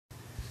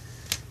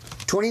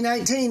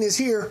2019 is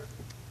here.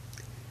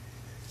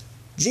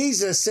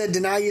 Jesus said,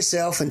 deny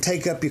yourself and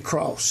take up your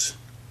cross.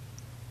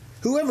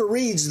 Whoever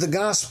reads the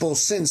gospel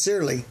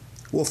sincerely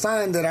will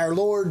find that our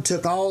Lord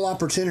took all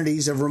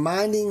opportunities of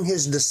reminding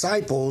his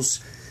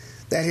disciples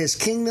that his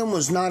kingdom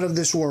was not of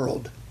this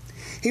world.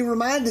 He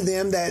reminded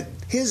them that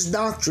his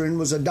doctrine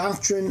was a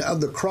doctrine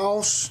of the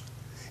cross,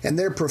 and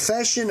their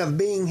profession of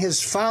being his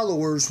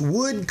followers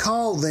would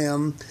call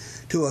them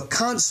to a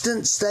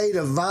constant state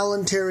of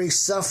voluntary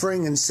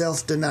suffering and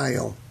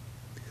self-denial.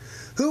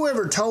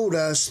 Whoever told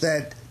us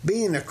that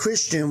being a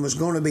Christian was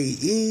going to be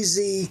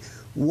easy,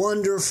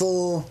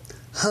 wonderful,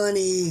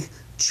 honey,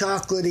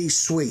 chocolatey,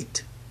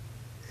 sweet?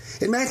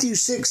 In Matthew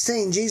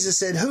 16, Jesus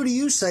said, who do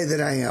you say that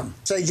I am?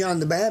 Say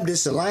John the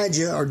Baptist,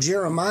 Elijah, or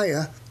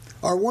Jeremiah,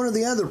 or one of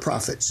the other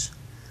prophets.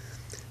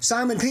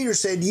 Simon Peter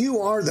said, you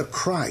are the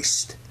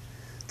Christ,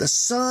 the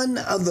Son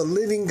of the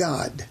living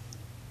God.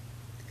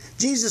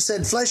 Jesus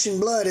said, flesh and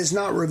blood has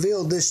not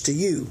revealed this to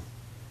you,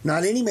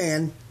 not any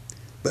man,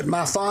 but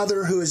my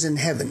Father who is in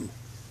heaven.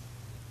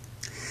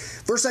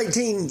 Verse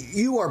 18,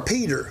 you are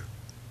Peter,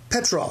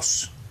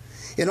 Petros,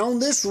 and on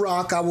this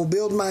rock I will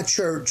build my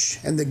church,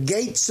 and the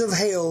gates of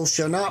hell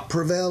shall not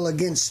prevail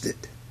against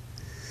it.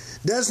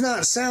 Does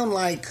not sound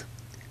like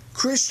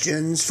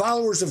Christians,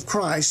 followers of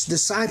Christ,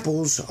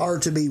 disciples, are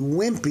to be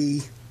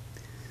wimpy,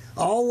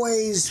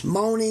 always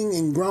moaning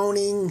and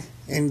groaning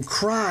and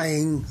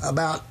crying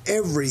about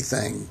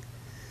everything.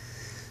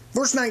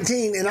 Verse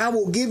 19, and I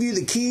will give you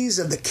the keys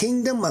of the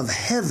kingdom of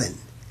heaven.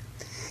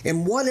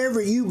 And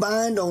whatever you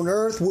bind on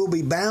earth will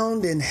be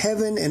bound in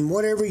heaven, and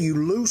whatever you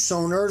loose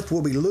on earth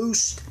will be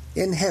loosed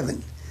in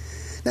heaven.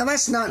 Now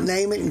that's not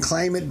name it and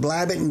claim it,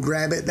 blab it and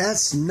grab it.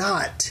 That's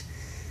not.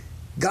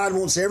 God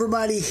wants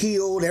everybody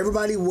healed,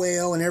 everybody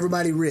well, and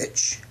everybody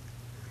rich.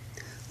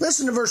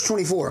 Listen to verse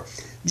 24.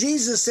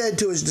 Jesus said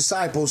to his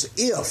disciples,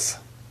 if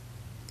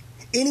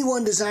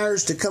anyone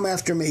desires to come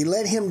after me,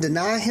 let him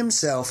deny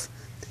himself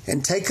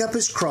and take up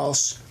his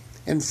cross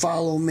and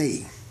follow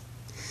me.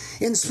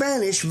 In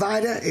Spanish,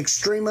 vida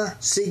extrema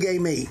sigue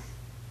me.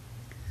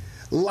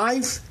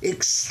 Life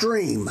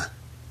extreme.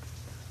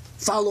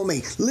 Follow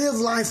me. Live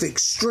life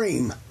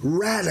extreme,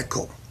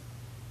 radical.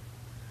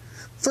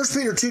 1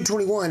 Peter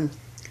 2:21,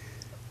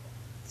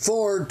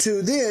 for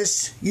to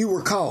this you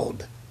were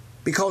called,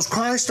 because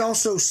Christ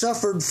also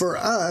suffered for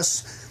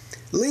us,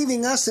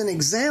 leaving us an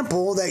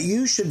example that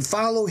you should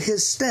follow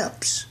his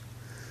steps,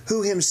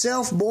 who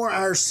himself bore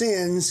our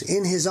sins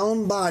in his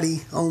own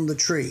body on the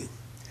tree.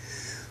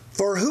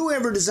 For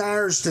whoever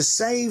desires to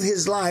save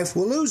his life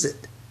will lose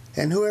it,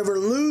 and whoever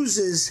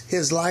loses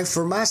his life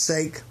for my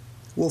sake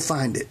will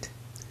find it.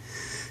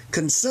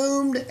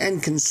 Consumed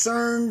and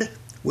concerned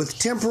with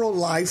temporal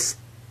life,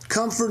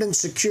 comfort and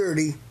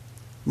security,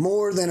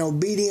 more than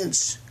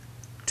obedience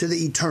to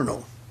the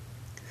eternal.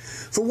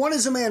 For what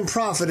is a man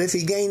profit if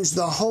he gains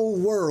the whole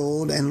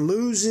world and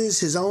loses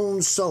his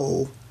own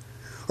soul?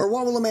 Or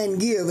what will a man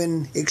give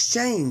in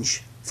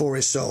exchange for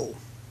his soul?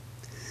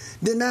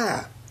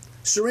 Deny.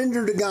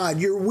 Surrender to God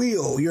your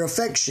will, your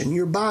affection,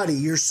 your body,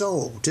 your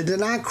soul. To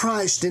deny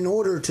Christ in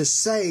order to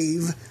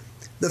save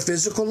the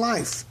physical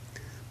life.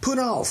 Put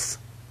off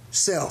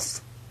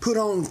self. Put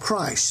on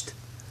Christ.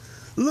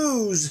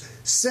 Lose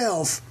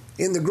self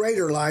in the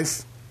greater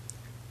life.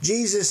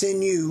 Jesus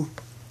in you,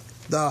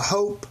 the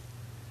hope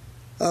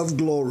of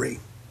glory.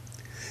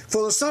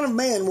 For the Son of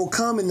Man will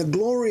come in the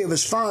glory of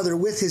his Father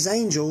with his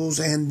angels,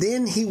 and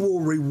then he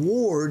will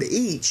reward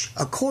each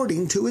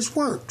according to his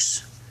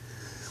works.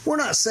 We're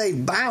not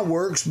saved by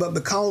works, but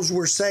because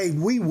we're saved,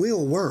 we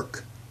will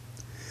work.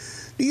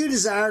 Do you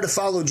desire to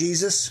follow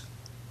Jesus?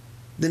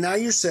 Deny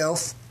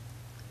yourself.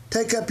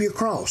 Take up your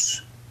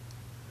cross.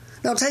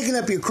 Now, taking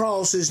up your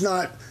cross is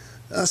not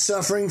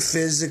suffering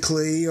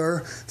physically or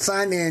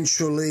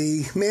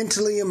financially,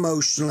 mentally,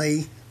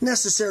 emotionally,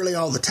 necessarily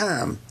all the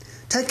time.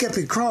 Take up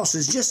your cross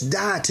is just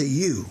die to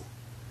you.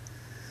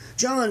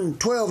 John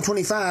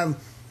 12:25,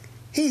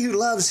 he who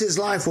loves his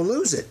life will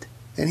lose it,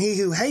 and he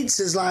who hates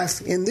his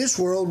life in this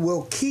world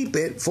will keep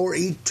it for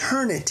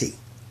eternity.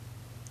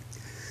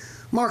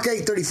 Mark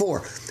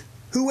 8:34,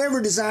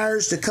 whoever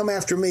desires to come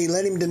after me,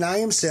 let him deny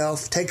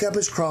himself, take up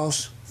his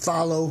cross,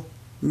 follow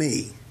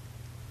me.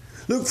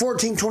 Luke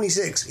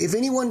 14:26, if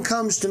anyone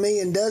comes to me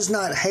and does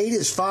not hate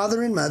his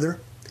father and mother,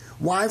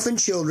 wife and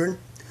children,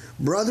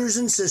 brothers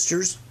and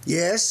sisters,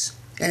 yes,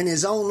 and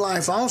his own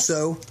life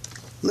also,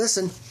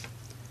 listen,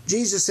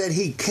 Jesus said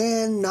he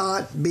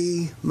cannot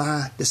be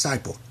my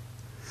disciple.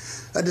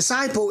 A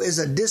disciple is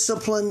a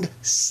disciplined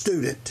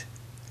student.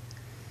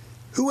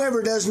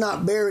 Whoever does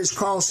not bear his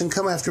cross and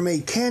come after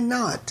me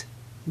cannot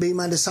be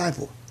my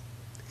disciple.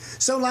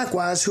 So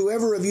likewise,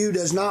 whoever of you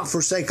does not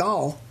forsake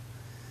all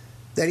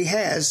that he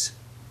has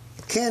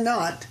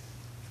cannot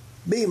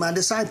be my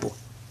disciple.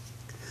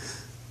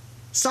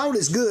 Salt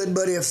is good,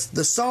 but if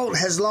the salt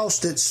has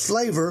lost its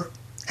flavor,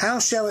 how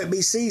shall it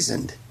be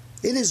seasoned?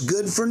 It is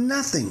good for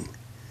nothing.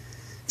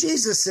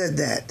 Jesus said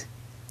that.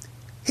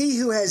 He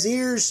who has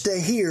ears to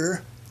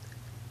hear,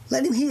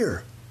 let him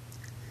hear.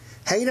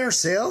 Hate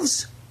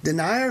ourselves?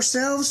 Deny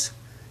ourselves?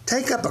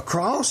 Take up a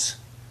cross?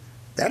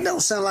 That don't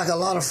sound like a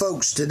lot of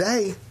folks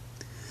today,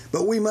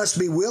 but we must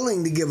be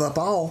willing to give up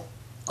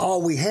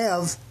all we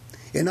have,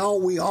 and all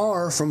we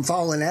are from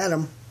fallen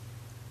Adam.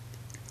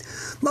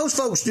 Most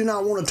folks do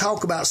not want to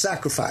talk about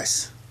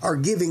sacrifice or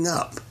giving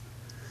up.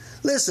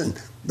 Listen,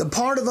 the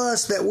part of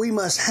us that we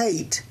must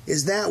hate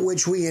is that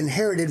which we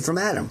inherited from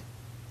Adam.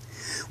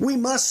 We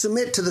must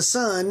submit to the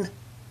Son,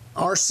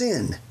 our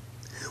sin.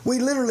 We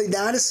literally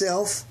die to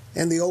self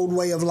and the old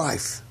way of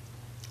life.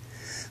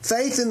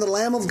 Faith in the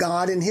Lamb of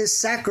God and His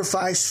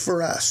sacrifice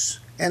for us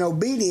and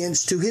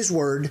obedience to His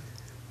word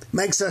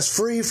makes us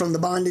free from the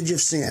bondage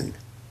of sin.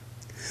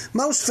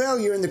 Most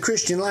failure in the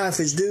Christian life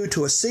is due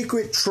to a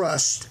secret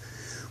trust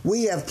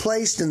we have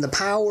placed in the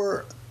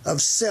power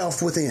of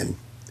self within.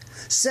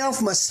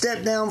 Self must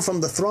step down from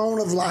the throne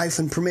of life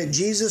and permit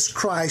Jesus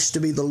Christ to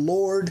be the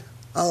Lord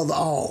of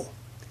all.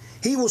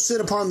 He will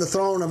sit upon the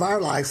throne of our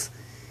life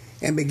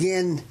and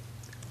begin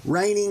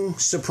reigning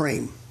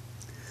supreme.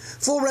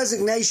 Full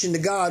resignation to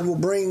God will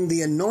bring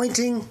the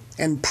anointing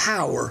and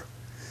power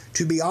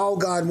to be all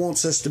God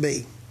wants us to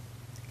be.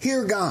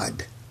 Hear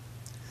God.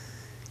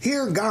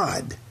 Hear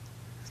God.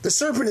 The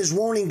serpent is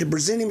wanting to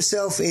present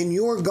himself in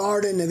your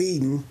Garden of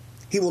Eden.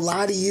 He will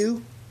lie to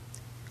you.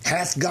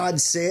 Hath God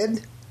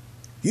said,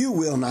 you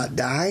will not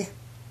die.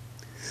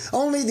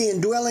 Only the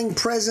indwelling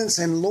presence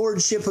and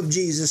lordship of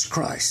Jesus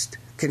Christ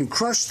can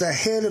crush the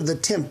head of the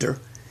tempter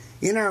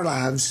in our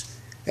lives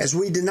as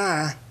we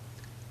deny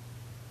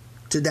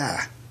to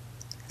die.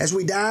 As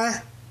we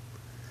die,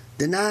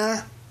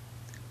 deny,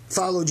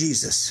 follow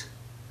Jesus.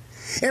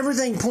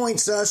 Everything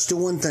points us to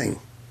one thing.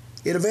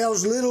 It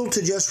avails little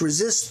to just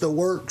resist the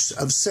works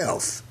of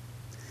self.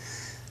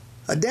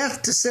 A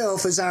death to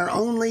self is our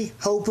only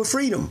hope of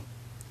freedom,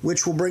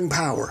 which will bring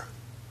power.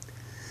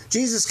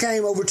 Jesus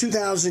came over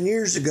 2,000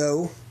 years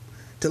ago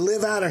to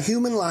live out a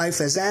human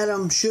life as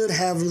Adam should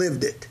have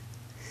lived it.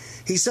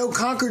 He so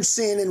conquered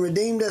sin and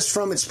redeemed us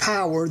from its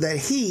power that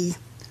He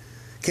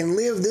can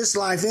live this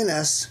life in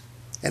us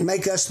and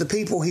make us the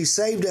people He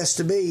saved us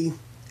to be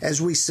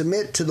as we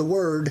submit to the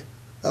word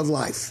of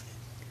life.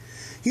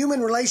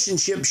 Human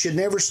relationships should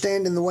never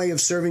stand in the way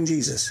of serving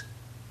Jesus.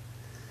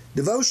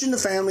 Devotion to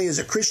family is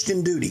a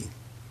Christian duty,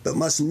 but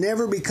must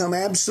never become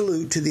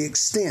absolute to the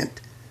extent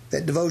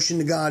that devotion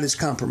to God is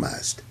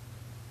compromised.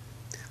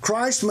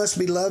 Christ must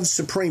be loved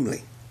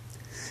supremely.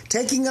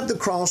 Taking up the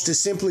cross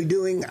is simply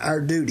doing our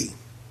duty,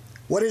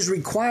 what is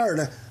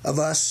required of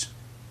us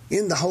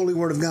in the Holy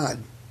Word of God.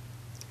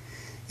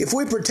 If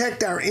we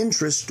protect our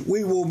interest,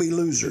 we will be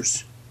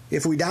losers.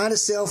 If we die to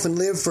self and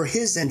live for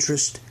His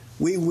interest,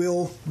 we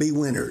will be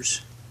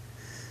winners.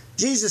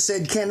 Jesus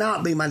said,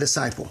 cannot be my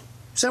disciple.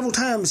 Several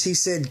times He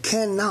said,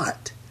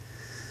 cannot.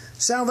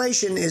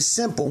 Salvation is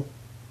simple,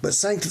 but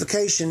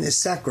sanctification is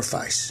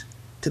sacrifice.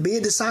 To be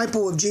a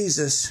disciple of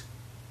Jesus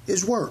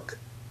is work,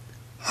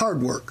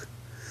 hard work.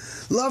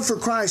 Love for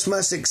Christ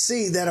must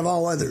exceed that of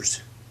all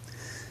others.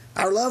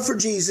 Our love for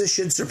Jesus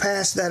should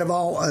surpass that of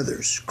all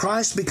others.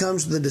 Christ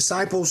becomes the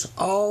disciple's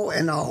all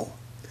in all.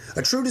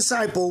 A true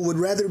disciple would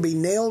rather be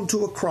nailed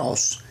to a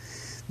cross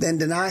than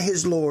deny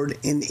his Lord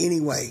in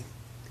any way.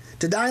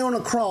 To die on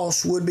a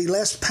cross would be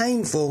less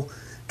painful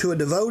to a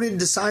devoted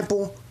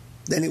disciple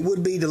than it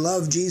would be to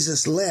love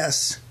Jesus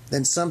less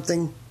than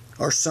something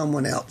or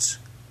someone else.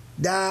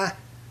 Die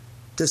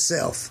to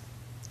self.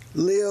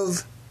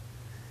 Live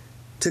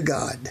to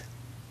God.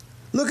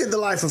 Look at the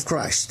life of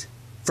Christ.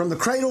 From the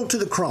cradle to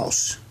the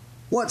cross,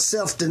 what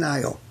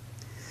self-denial.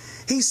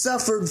 He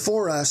suffered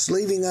for us,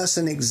 leaving us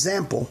an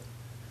example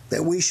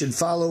that we should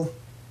follow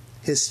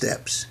His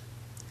steps.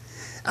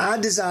 I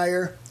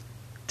desire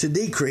to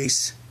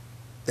decrease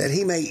that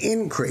He may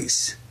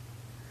increase.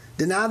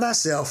 Deny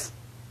thyself,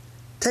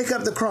 take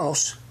up the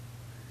cross,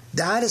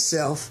 die to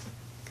self,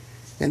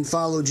 and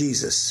follow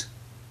Jesus.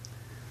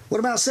 What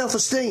about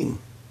self-esteem?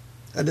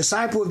 A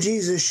disciple of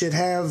Jesus should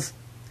have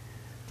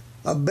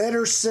a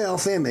better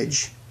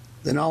self-image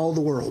than all the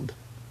world.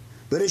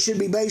 But it should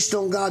be based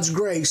on God's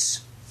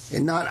grace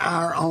and not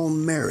our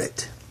own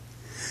merit.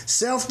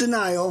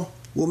 Self-denial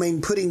will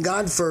mean putting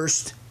God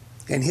first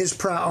and His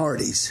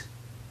priorities.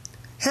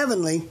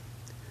 Heavenly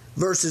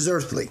versus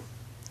earthly.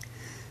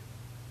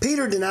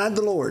 Peter denied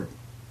the Lord.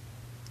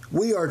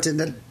 We are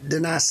to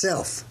deny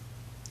self.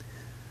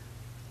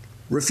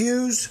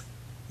 Refuse,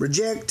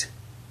 reject,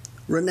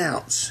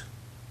 renounce.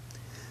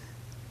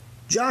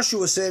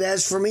 Joshua said,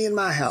 as for me and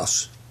my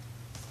house,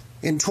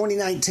 in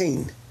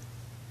 2019,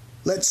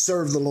 let's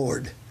serve the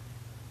Lord.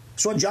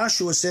 That's what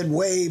Joshua said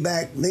way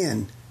back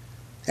then.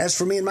 As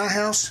for me and my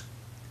house,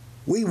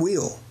 we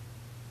will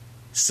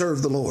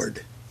serve the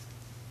Lord.